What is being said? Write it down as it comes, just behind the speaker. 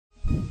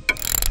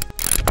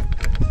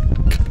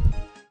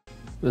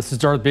This is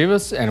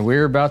DarthBeavis, and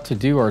we're about to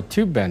do our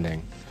tube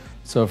bending.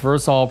 So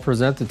first I'll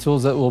present the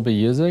tools that we'll be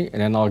using, and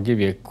then I'll give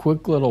you a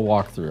quick little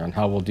walkthrough on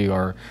how we'll do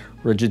our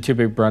rigid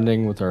tube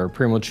bending with our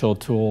Primochill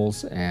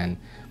tools, and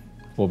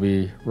we'll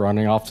be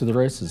running off to the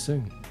races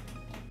soon.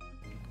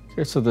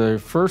 Okay, so the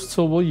first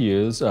tool we'll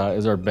use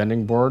is our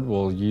bending board.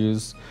 We'll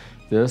use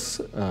this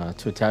to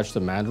attach the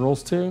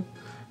mandrels to.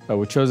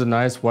 We chose a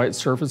nice white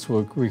surface.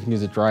 We can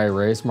use a dry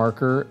erase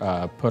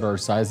marker, put our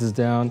sizes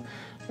down,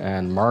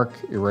 and mark,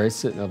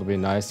 erase it, and it'll be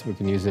nice. We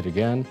can use it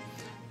again.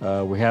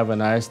 We have a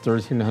nice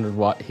 1300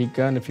 watt heat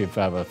gun. If you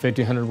have a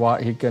 1500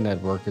 watt heat gun,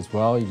 that'd work as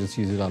well. You just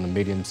use it on the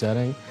medium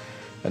setting.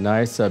 A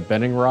nice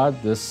bending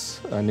rod. This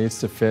needs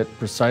to fit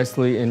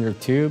precisely in your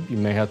tube. You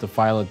may have to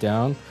file it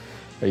down.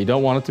 You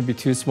don't want it to be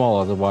too small,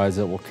 otherwise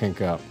it will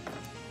kink up.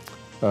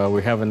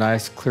 We have a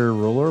nice clear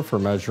ruler for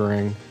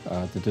measuring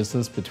the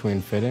distance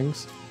between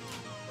fittings.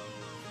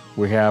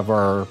 We have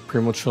our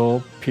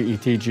Primochill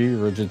PETG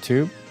rigid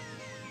tube.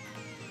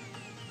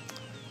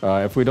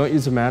 If we don't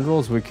use the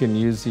mandrels, we can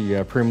use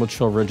the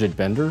Primochill rigid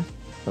bender.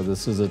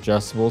 This is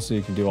adjustable, so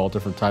you can do all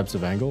different types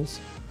of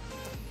angles.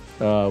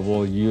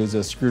 We'll use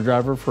a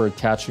screwdriver for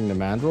attaching the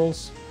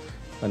mandrels.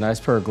 A nice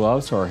pair of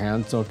gloves so our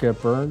hands don't get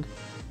burned.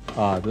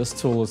 This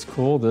tool is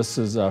cool. This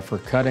is for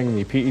cutting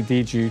the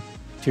PETG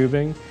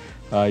tubing.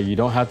 You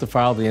don't have to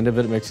file the end of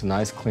it. It makes a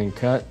nice clean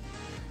cut.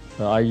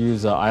 I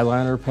use an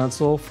eyeliner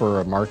pencil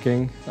for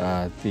marking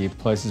the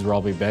places where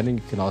I'll be bending.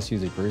 You can also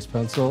use a grease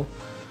pencil.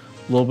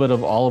 A little bit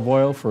of olive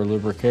oil for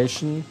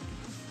lubrication,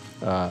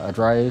 a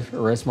dry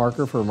erase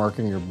marker for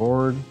marking your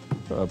board,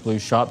 blue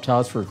shop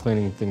towels for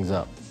cleaning things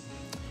up.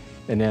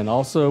 And then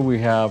also we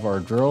have our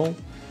drill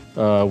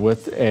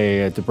with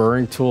a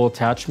deburring tool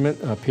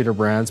attachment. Peter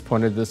Brands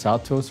pointed this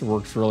out to us. It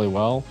works really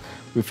well.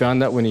 We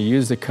found that when you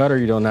use the cutter,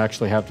 you don't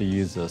actually have to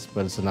use this,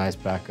 but it's a nice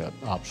backup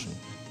option.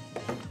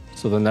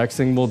 So the next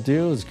thing we'll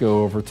do is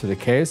go over to the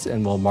case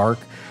and we'll mark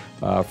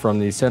from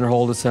the center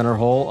hole to center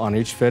hole on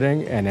each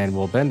fitting, and then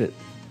we'll bend it.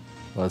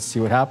 Let's see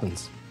what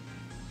happens.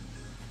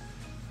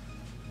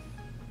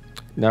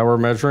 Now we're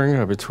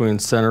measuring between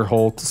center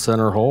hole to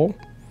center hole,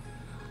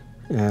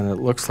 and it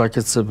looks like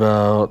it's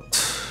about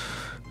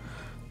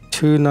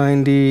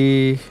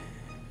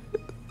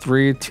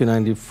 293,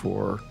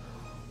 294.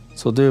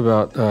 So we'll do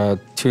about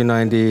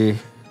 290,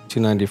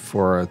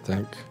 294, I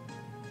think.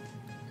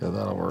 Yeah,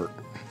 that'll work.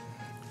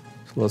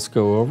 So let's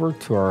go over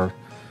to our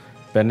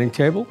bending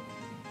table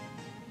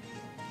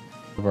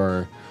of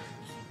our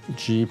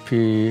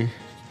GPU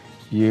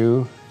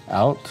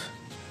out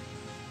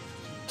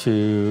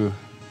to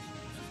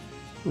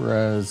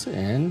res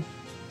in,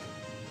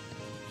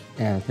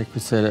 and I think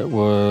we said it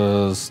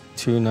was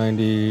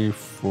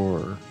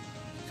 294,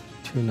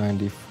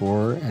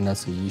 and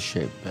that's a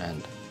U-shaped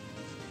bend.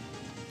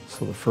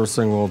 So the first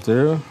thing we'll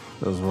do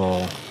is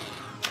we'll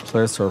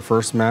place our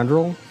first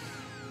mandrel.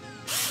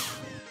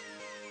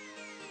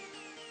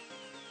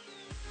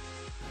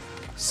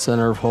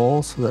 Center of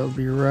hole, so that would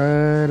be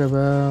right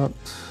about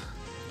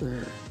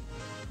there.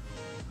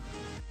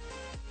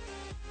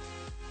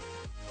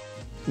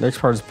 Next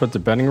part is put the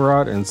bending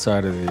rod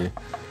inside of the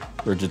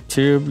rigid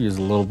tube. Use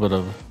a little bit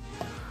of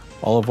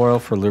olive oil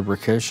for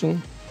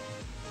lubrication.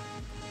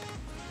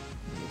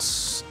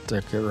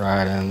 Stick it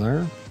right in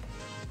there.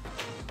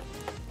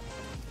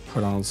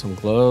 Put on some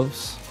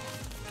gloves.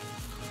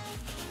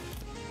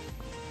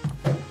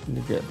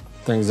 To get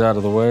things out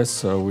of the way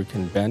so we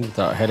can bend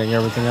without hitting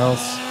everything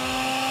else.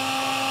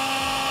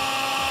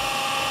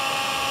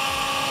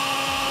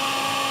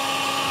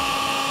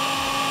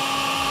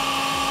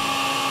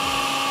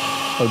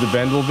 The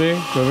bend will be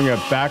moving it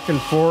back and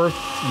forth,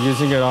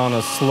 using it on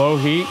a slow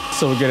heat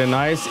so we get a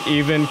nice,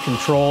 even,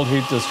 controlled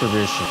heat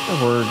distribution.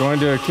 We're going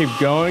to keep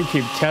going,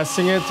 keep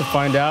testing it to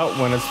find out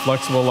when it's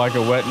flexible like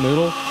a wet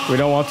noodle. We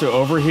don't want to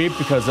overheat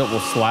because it will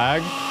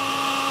slag.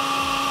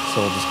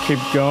 So we'll just keep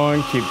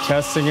going, keep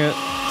testing it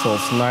until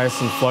it's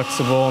nice and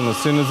flexible. And as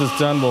soon as it's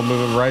done, we'll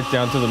move it right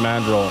down to the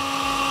mandrel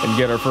and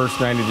get our first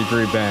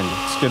 90-degree bend.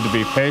 It's good to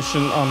be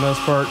patient on this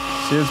part.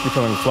 See, it's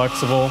becoming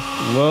flexible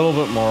a little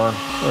bit more.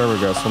 There we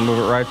go. So we'll move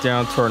it right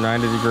down to our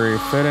 90-degree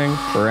fitting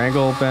or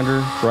angle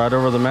bender. Right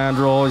over the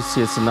mandrel. You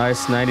see it's a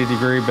nice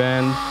 90-degree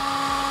bend.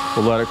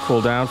 We'll let it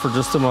cool down for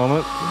just a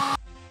moment.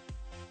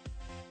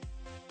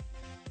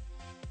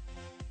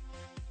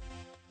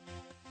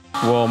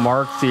 We'll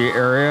mark the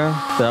area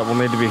that will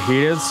need to be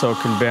heated so it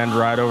can bend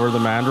right over the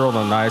mandrel in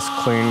a nice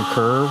clean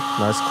curve,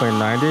 nice clean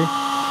 90.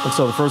 And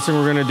so the first thing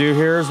we're going to do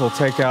here is we'll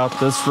take out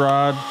this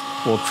rod,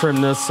 we'll trim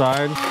this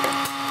side.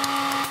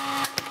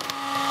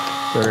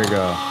 There you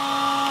go.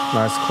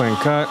 Nice clean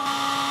cut,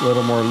 a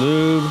little more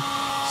lube.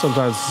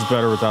 Sometimes it's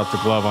better without the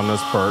glove on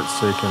this part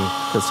so you can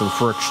get some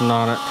friction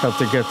on it. Have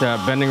to get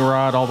that bending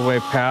rod all the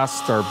way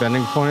past our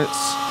bending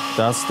points.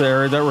 That's the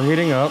area that we're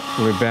heating up.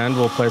 When we bend,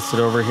 we'll place it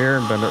over here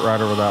and bend it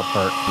right over that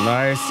part.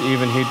 Nice,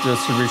 even heat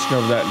distribution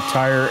over that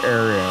entire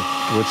area,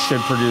 which should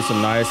produce a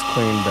nice,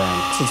 clean bend.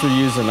 Since we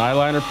use an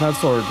eyeliner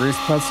pencil or a grease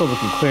pencil, we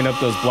can clean up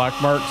those black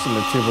marks and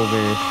the tube will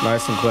be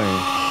nice and clean.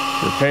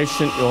 If you're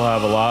patient, you'll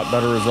have a lot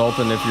better result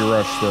than if you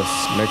rush this.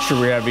 Make sure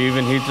we have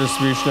even heat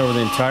distribution over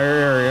the entire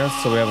area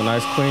so we have a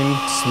nice, clean,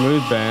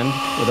 smooth bend.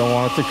 We don't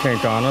want it to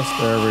kink on us.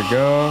 There we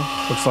go.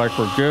 Looks like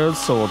we're good,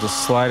 so we'll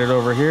just slide it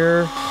over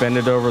here, bend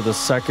it over the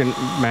second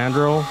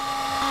mandrel.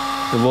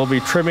 And we'll be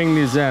trimming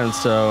these ends,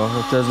 so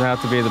it doesn't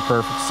have to be the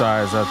perfect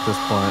size at this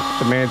point.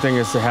 The main thing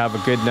is to have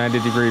a good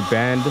 90-degree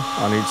bend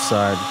on each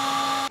side.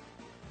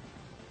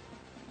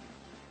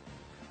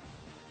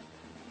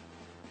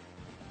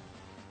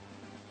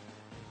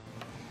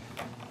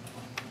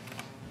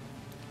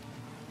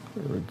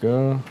 There we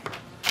go.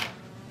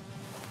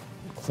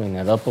 Clean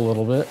that up a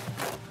little bit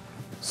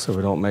so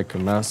we don't make a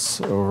mess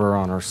over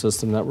on our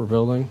system that we're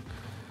building.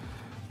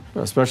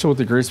 Especially with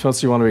the grease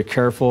pencil, you want to be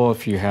careful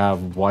if you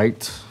have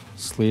white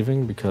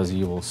sleeving because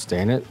you will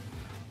stain it,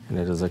 and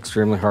it is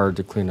extremely hard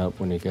to clean up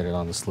when you get it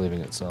on the sleeving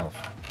itself.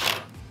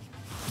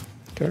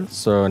 Okay,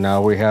 so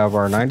now we have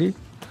our 90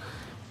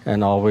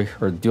 and or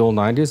dual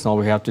 90s, and all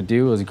we have to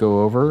do is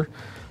go over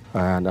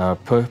and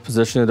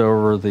position it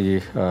over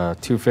the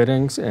two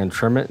fittings and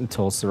trim it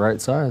until it's the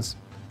right size,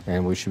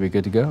 and we should be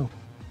good to go.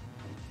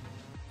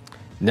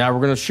 Now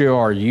we're going to show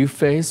our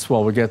U-face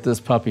while we get this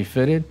puppy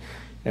fitted,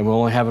 and we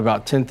only have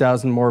about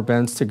 10,000 more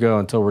bends to go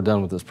until we're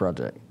done with this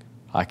project.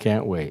 I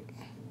can't wait.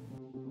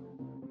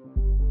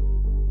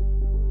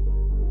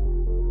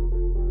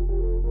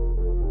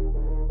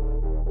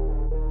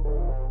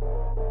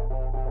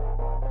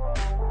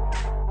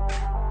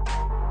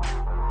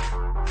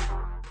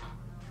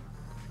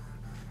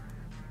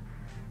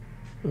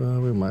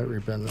 We might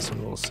rebend this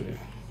one, we'll see.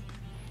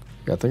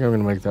 Yeah, I think I'm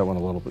gonna make that one a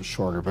little bit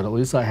shorter, but at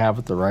least I have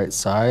it the right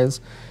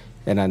size,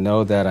 and I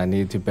know that I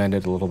need to bend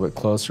it a little bit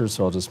closer,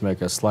 so I'll just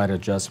make a slight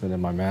adjustment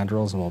in my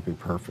mandrels and we'll be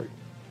perfect.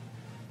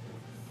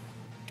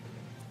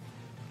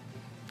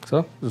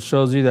 So this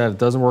shows you that it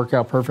doesn't work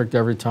out perfect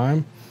every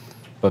time,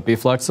 but be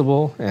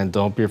flexible and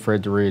don't be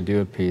afraid to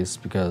redo a piece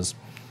because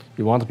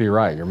you want it to be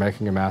right. You're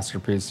making a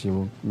masterpiece,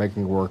 you're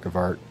making a work of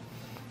art.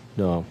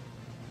 No.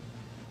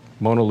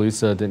 Mona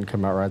Lisa didn't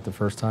come out right the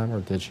first time,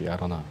 or did she? I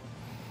don't know.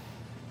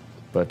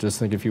 But just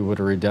think if you would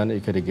have redone it,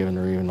 you could have given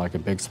her even like a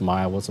big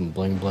smile with some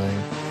bling bling.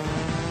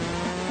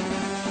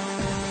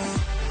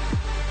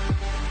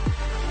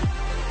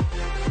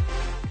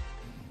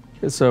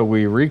 Okay, so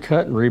we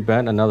recut and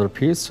rebent another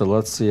piece, so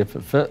let's see if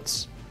it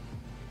fits.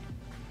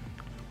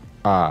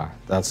 Ah,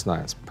 that's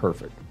nice,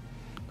 perfect.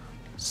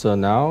 So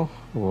now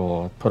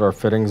we'll put our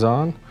fittings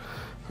on.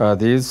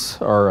 These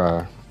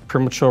are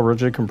Primochill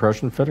rigid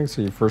compression fittings.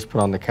 So you first put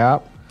on the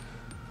cap,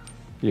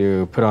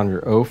 you put on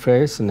your O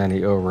face and then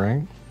the O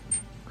ring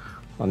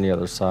on the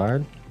other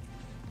side.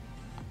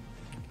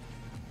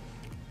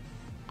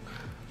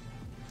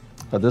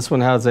 This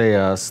one has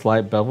a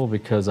slight bevel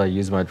because I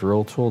use my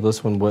drill tool.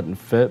 This one wouldn't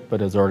fit,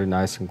 but it's already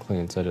nice and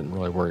clean, so I didn't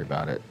really worry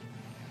about it.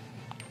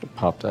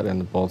 Pop that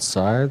into both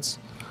sides.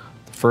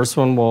 The first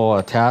one we'll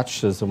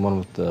attach is the one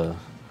with the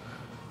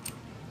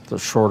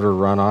shorter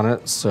run on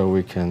it, so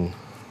we can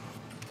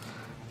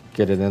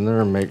get it in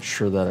there and make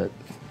sure that it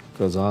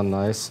goes on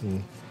nice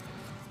and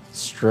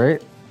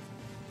straight.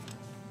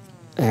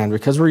 And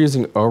because we're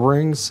using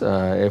O-rings,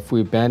 if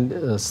we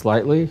bend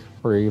slightly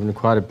or even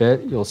quite a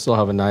bit, you'll still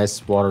have a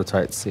nice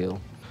watertight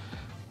seal.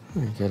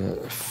 Get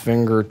it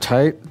finger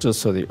tight just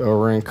so the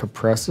O-ring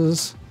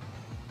compresses.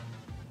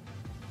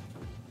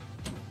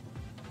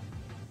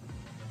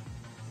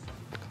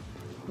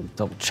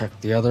 Double check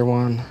the other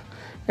one.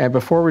 And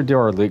before we do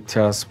our leak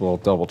test, we'll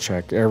double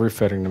check every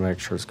fitting to make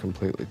sure it's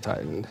completely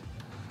tightened.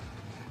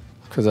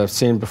 Because I've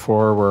seen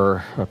before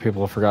where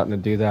people have forgotten to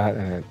do that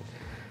and it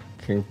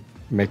can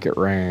make it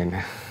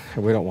rain.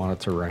 And we don't want it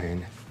to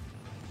rain.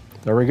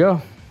 There we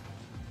go.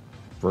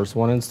 First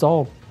one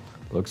installed.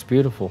 Looks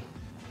beautiful.